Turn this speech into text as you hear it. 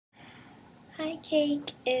Hi,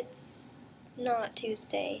 Cake. It's not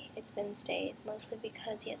Tuesday, it's Wednesday, mostly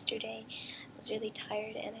because yesterday I was really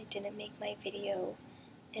tired and I didn't make my video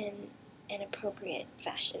in an appropriate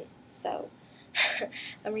fashion. So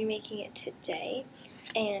I'm remaking it today,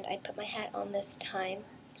 and I put my hat on this time.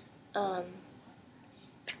 And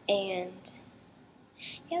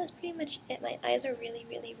yeah, that's pretty much it. My eyes are really,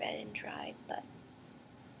 really red and dry, but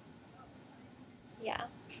yeah.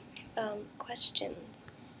 Questions?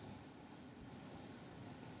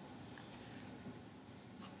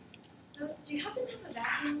 Do you happen to have a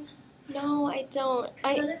vacuum? No, I don't.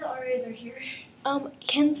 None of the RAs are here.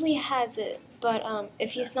 Kensley has it, but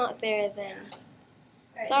if he's not there, then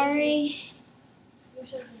Right, sorry.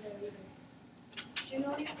 Lucia's isn't there either. Do you know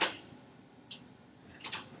what?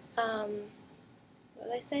 What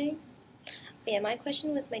was I saying? Yeah, my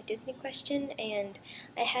question was my Disney question, and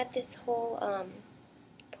I had this whole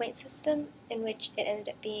point system in which it ended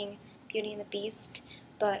up being Beauty and the Beast,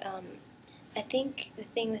 but I think the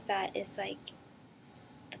thing with that is like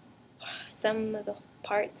some of the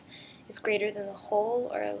parts is greater than the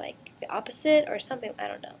whole, or like the opposite, or something. I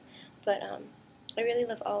don't know, but I really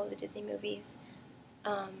love all of the Disney movies,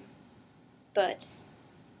 but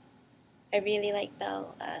I really like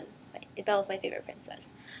Belle Belle's my favorite princess.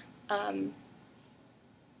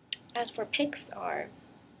 As for Pixar,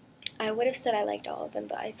 I would have said I liked all of them,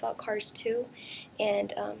 but I saw Cars 2,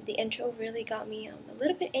 and the intro really got me a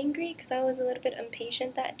little bit angry because I was a little bit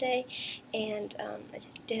impatient that day, and I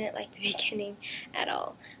just didn't like the beginning at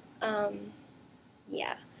all.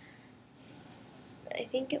 Yeah. I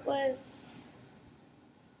think it was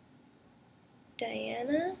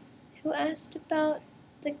Diana who asked about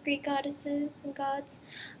the Greek goddesses and gods.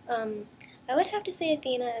 I would have to say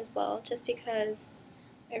Athena as well, just because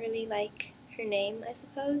I really like her name, I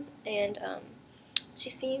suppose, and she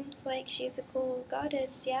seems like she's a cool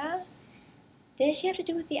goddess, yeah? Didn't she have to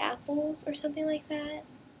do with the apples or something like that?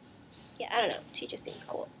 Yeah, I don't know. She just seems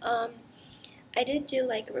cool. I did do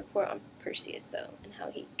like a report on Perseus though, and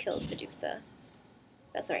how he killed Medusa.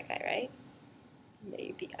 That's the right guy, right?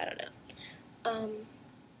 Maybe, I don't know.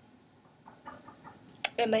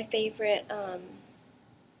 And my favorite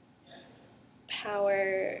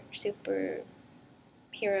power superhero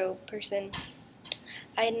person,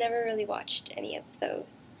 I had never really watched any of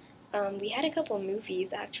those. We had a couple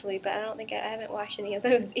movies actually, but I don't think I haven't watched any of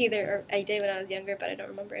those either. Or I did when I was younger, but I don't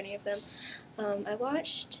remember any of them. I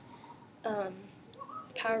watched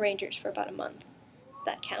Power Rangers for about a month.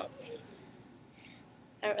 That counts.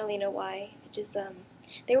 I don't really know why. It just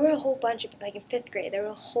there were a whole bunch of, like in 5th grade, there were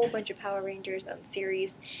a whole bunch of Power Rangers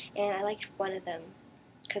series, and I liked one of them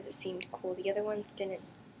because it seemed cool. The other ones didn't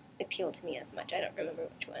appeal to me as much. I don't remember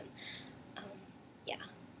which one. Yeah.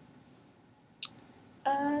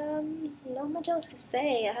 Not much else to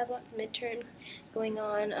say. I have lots of midterms going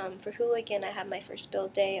on. For Hooligan, I have my first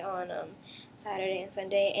build day on Saturday and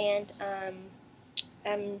Sunday, and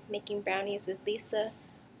I'm making brownies with Lisa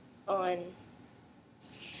on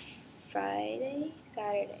Friday,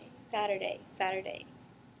 Saturday.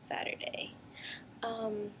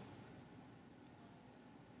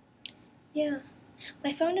 Yeah.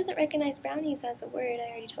 My phone doesn't recognize brownies as a word, I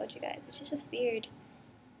already told you guys, which is just weird,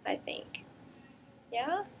 I think.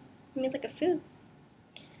 Yeah? It means like a food.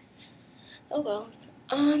 Oh well.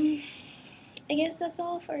 I guess that's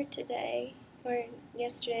all for today, or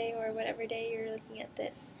yesterday, or whatever day you're looking at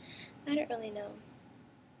this. I don't really know.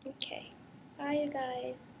 Okay. Bye, you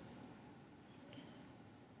guys.